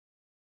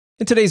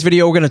In today's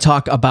video, we're going to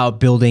talk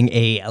about building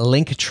a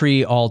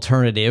Linktree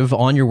alternative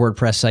on your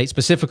WordPress site,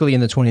 specifically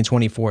in the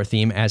 2024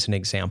 theme as an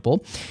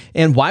example.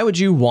 And why would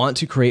you want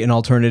to create an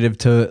alternative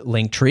to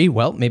Linktree?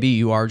 Well, maybe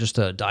you are just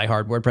a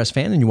diehard WordPress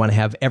fan and you want to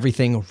have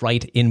everything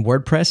right in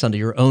WordPress under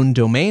your own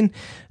domain,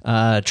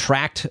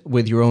 tracked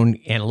with your own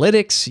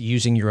analytics,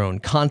 using your own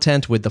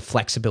content with the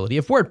flexibility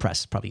of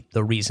WordPress. Probably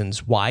the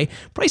reasons why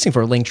pricing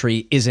for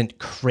Linktree isn't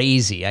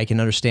crazy. I can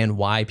understand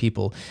why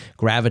people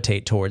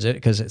gravitate towards it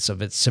because it's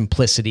of its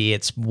simplicity.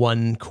 It's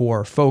one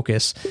core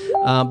focus,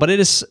 but it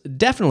is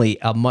definitely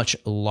a much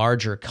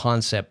larger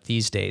concept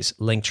these days,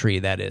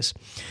 Linktree that is.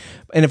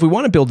 And if we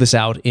want to build this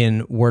out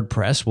in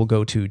WordPress, we'll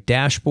go to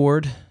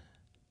Dashboard,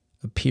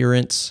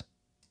 Appearance,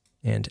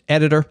 and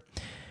Editor.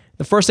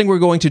 The first thing we're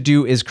going to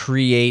do is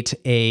create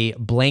a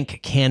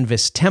blank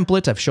canvas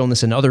template. I've shown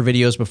this in other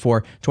videos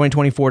before.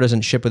 2024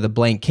 doesn't ship with a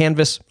blank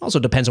canvas. Also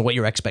depends on what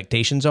your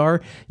expectations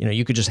are. You know,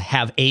 you could just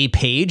have a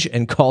page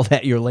and call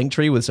that your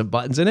Linktree with some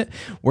buttons in it.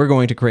 We're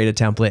going to create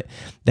a template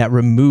that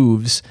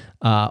removes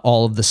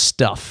all of the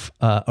stuff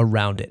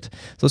around it.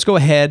 So let's go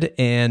ahead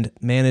and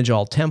manage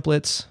all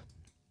templates,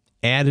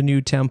 add a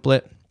new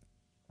template.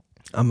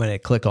 I'm going to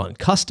click on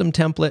Custom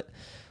Template.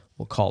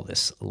 We'll call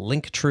this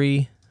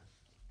Linktree.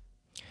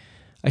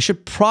 I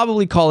should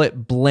probably call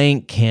it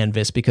blank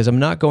canvas because I'm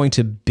not going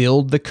to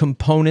build the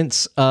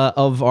components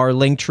of our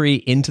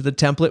Linktree into the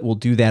template. We'll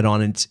do that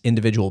on its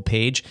individual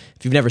page.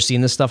 If you've never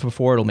seen this stuff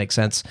before, it'll make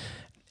sense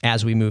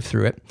as we move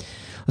through it.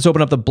 Let's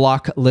open up the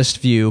block list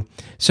view.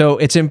 So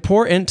it's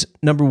important,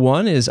 number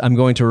one, is I'm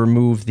going to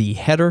remove the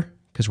header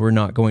because we're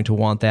not going to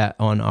want that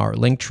on our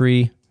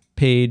Linktree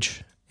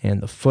page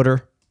and the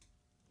footer.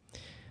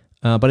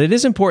 But it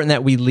is important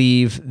that we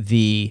leave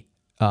the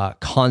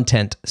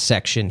content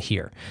section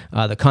here.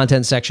 The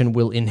content section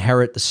will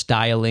inherit the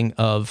styling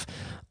of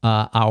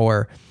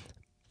our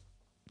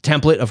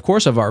template, of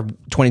course, of our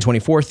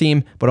 2024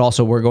 theme, but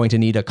also we're going to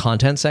need a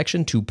content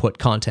section to put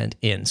content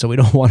in. So we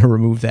don't want to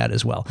remove that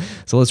as well.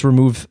 So let's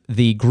remove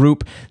the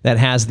group that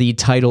has the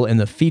title and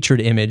the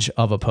featured image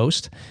of a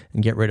post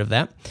and get rid of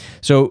that.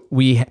 So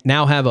we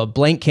now have a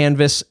blank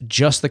canvas,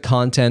 just the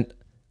content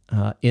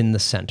in the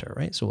center,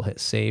 right? So we'll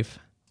hit save.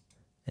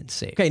 And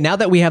save. Okay, now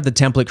that we have the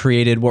template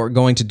created, what we're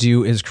going to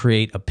do is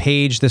create a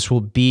page. This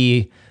will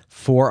be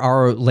for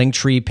our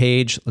Linktree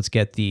page. Let's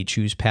get the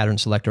choose pattern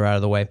selector out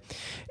of the way.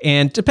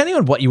 And depending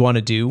on what you want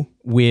to do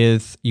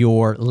with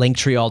your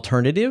Linktree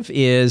alternative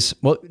is,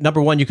 well,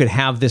 number one, you could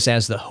have this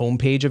as the home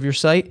page of your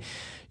site.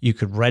 You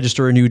could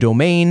register a new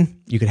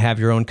domain. You could have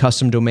your own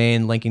custom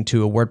domain linking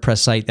to a WordPress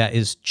site that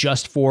is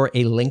just for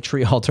a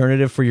Linktree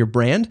alternative for your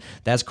brand.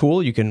 That's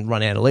cool. You can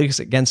run analytics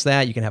against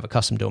that. You can have a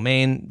custom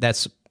domain.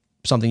 That's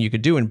something you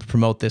could do and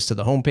promote this to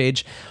the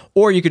homepage,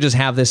 or you could just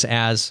have this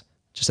as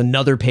just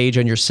another page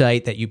on your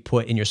site that you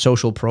put in your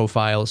social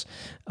profiles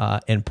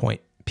and point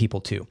people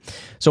to.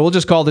 So we'll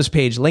just call this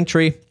page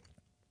Linktree.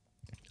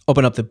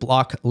 Open up the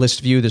block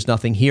list view. There's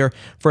nothing here.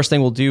 First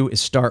thing we'll do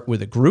is start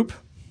with a group.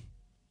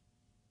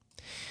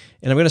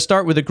 And I'm going to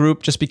start with a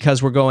group just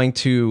because we're going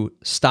to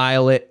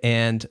style it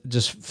and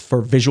just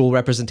for visual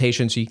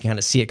representation so you can kind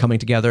of see it coming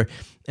together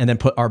and then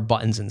put our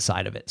buttons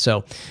inside of it.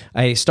 So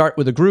I start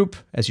with a group,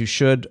 as you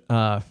should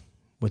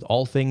with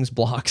all things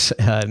blocks,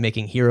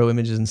 making hero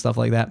images and stuff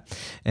like that.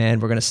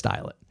 And we're going to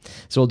style it.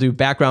 So we'll do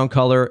background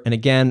color. And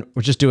again,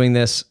 we're just doing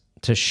this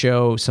to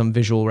show some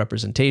visual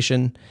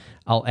representation.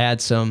 I'll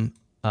add some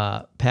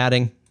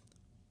padding,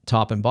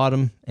 top and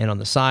bottom, and on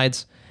the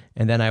sides.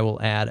 And then I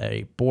will add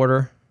a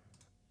border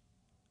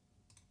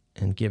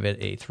and give it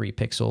a 3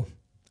 pixel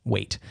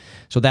weight.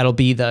 So that'll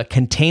be the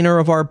container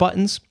of our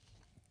buttons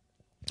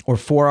or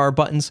for our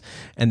buttons.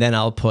 And then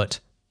I'll put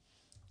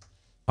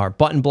our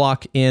button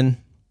block in.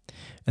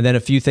 And then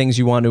a few things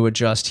you want to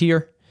adjust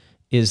here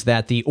is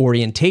that the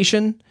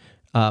orientation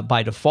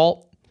by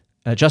default,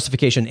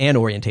 justification and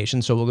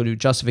orientation. So we'll go to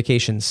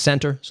justification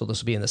center. So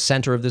this will be in the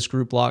center of this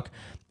group block.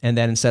 And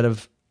then instead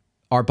of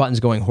our buttons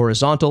going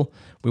horizontal,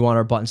 we want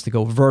our buttons to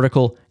go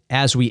vertical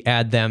as we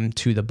add them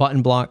to the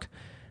button block.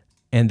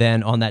 And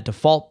then on that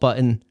default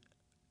button,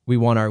 we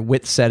want our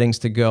width settings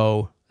to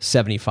go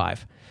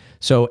 75.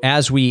 So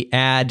as we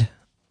add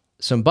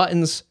some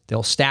buttons,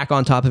 they'll stack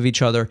on top of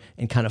each other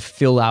and kind of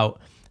fill out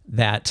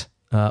that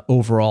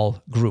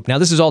overall group. Now,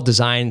 this is all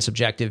design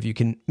subjective. You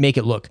can make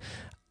it look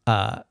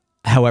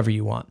however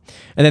you want.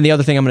 And then the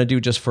other thing I'm going to do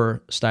just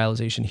for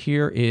stylization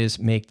here is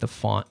make the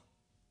font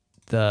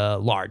the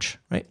large,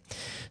 right?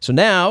 So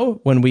now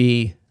when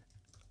we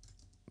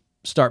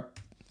start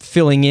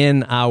filling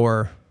in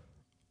our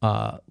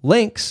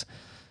links,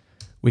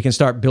 we can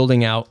start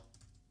building out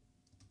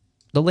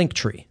the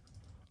Linktree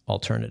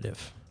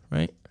alternative,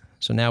 right?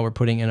 So now we're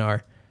putting in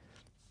our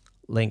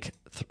link,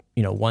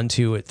 1,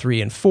 2,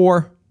 3, and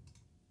 4.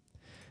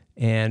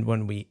 And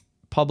when we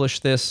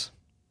publish this,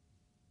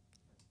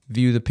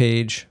 view the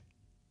page,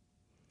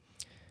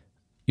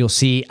 you'll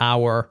see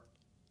our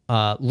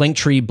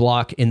Linktree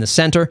block in the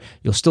center.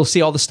 You'll still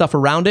see all the stuff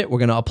around it. We're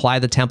going to apply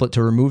the template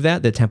to remove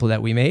that, the template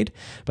that we made.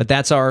 But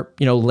that's our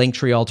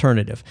Linktree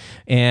alternative.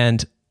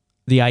 And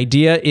the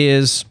idea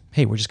is,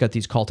 hey, we just got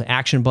these call to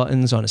action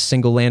buttons on a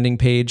single landing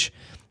page.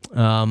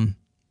 I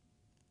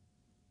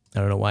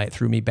don't know why it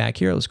threw me back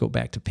here. Let's go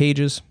back to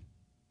pages,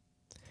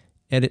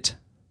 edit.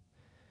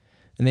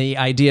 And the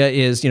idea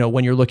is,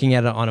 when you're looking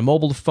at it on a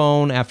mobile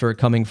phone after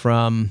coming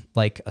from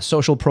like a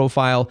social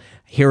profile,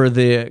 here are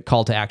the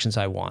call to actions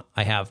I want.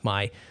 I have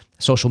my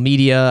social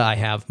media. I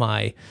have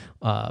my,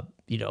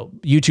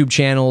 YouTube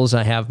channels.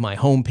 I have my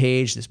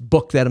homepage, this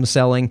book that I'm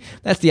selling.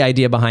 That's the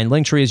idea behind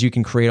Linktree, is you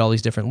can create all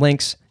these different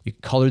links. You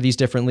can color these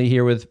differently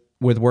here with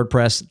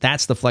WordPress.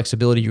 That's the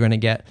flexibility you're going to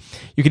get.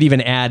 You could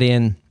even add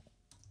in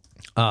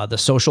the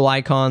social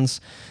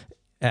icons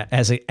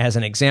as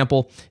an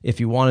example, if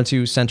you wanted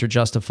to center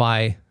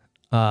justify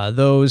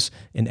those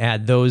and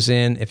add those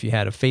in. If you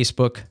had a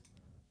Facebook,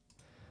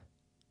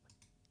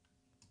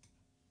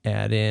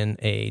 add in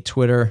a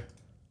Twitter,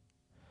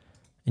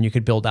 and you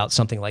could build out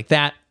something like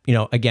that.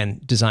 Again,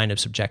 design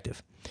is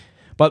subjective.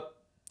 But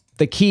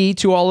the key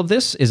to all of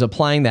this is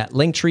applying that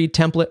Linktree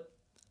template.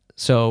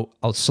 So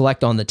I'll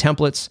select on the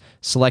templates,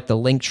 select the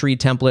Linktree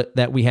template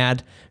that we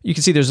had. You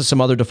can see there's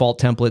some other default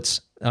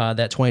templates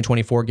that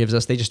 2024 gives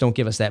us. They just don't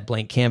give us that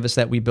blank canvas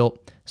that we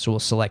built. So we'll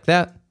select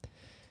that,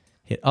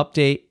 hit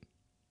update.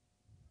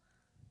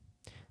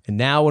 And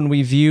now when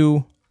we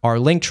view our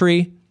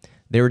Linktree,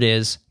 there it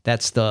is.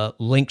 That's the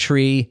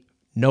Linktree,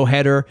 no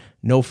header,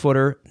 no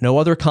footer, no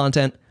other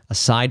content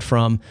aside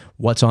from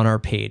what's on our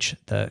page,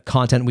 the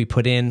content we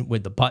put in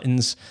with the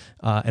buttons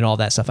and all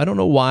that stuff. I don't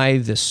know why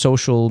the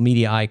social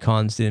media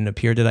icons didn't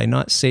appear. Did I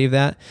not save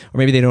that? Or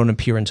maybe they don't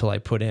appear until I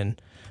put in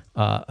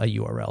a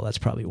URL. That's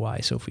probably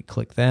why. So if we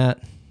click that.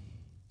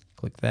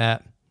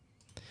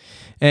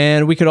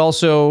 And we could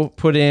also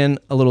put in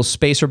a little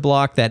spacer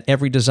block that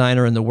every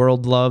designer in the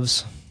world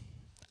loves.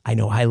 I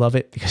know I love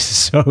it because it's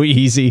so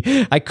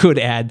easy. I could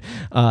add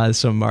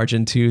some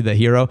margin to the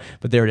hero,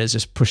 but there it is.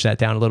 Just push that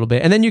down a little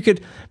bit. And then you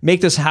could make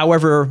this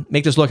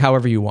look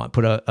however you want.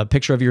 Put a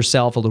picture of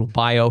yourself, a little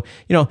bio.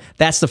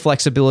 That's the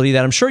flexibility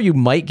that I'm sure you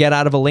might get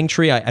out of a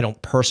Linktree. I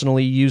don't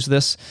personally use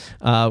this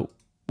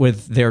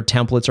with their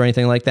templates or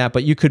anything like that,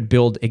 but you could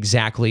build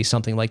exactly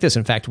something like this.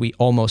 In fact, we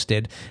almost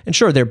did. And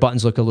sure, their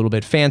buttons look a little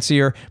bit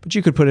fancier, but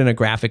you could put in a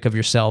graphic of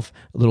yourself,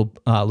 a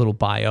little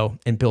bio,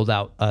 and build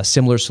out a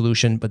similar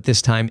solution, but this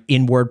time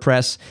in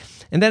WordPress.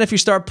 And then if you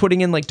start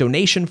putting in like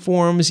donation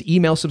forms,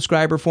 email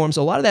subscriber forms,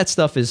 a lot of that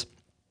stuff is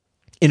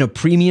in a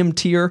premium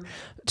tier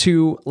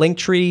to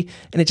Linktree,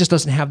 and it just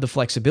doesn't have the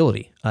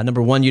flexibility.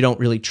 Number one, you don't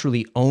really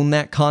truly own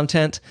that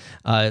content,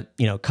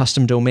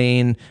 custom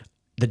domain,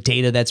 the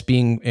data that's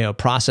being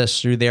processed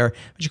through there.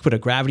 But you could put a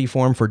Gravity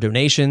form for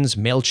donations,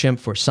 MailChimp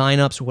for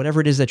signups, whatever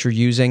it is that you're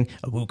using,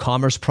 a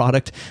WooCommerce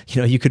product.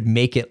 You could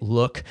make it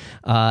look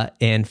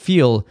and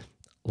feel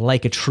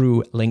like a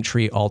true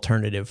Linktree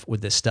alternative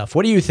with this stuff.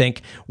 What do you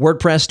think?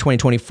 WordPress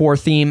 2024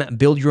 theme,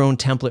 build your own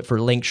template for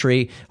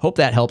Linktree. Hope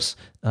that helps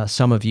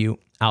some of you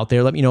out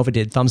there. Let me know if it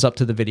did. Thumbs up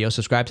to the video.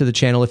 Subscribe to the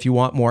channel if you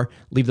want more.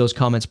 Leave those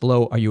comments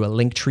below. Are you a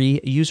Linktree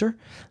user?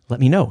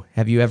 Let me know.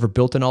 Have you ever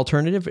built an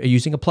alternative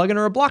using a plugin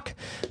or a block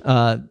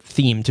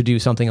theme to do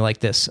something like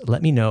this?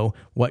 Let me know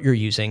what you're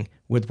using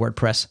with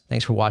WordPress.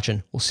 Thanks for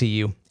watching. We'll see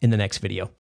you in the next video.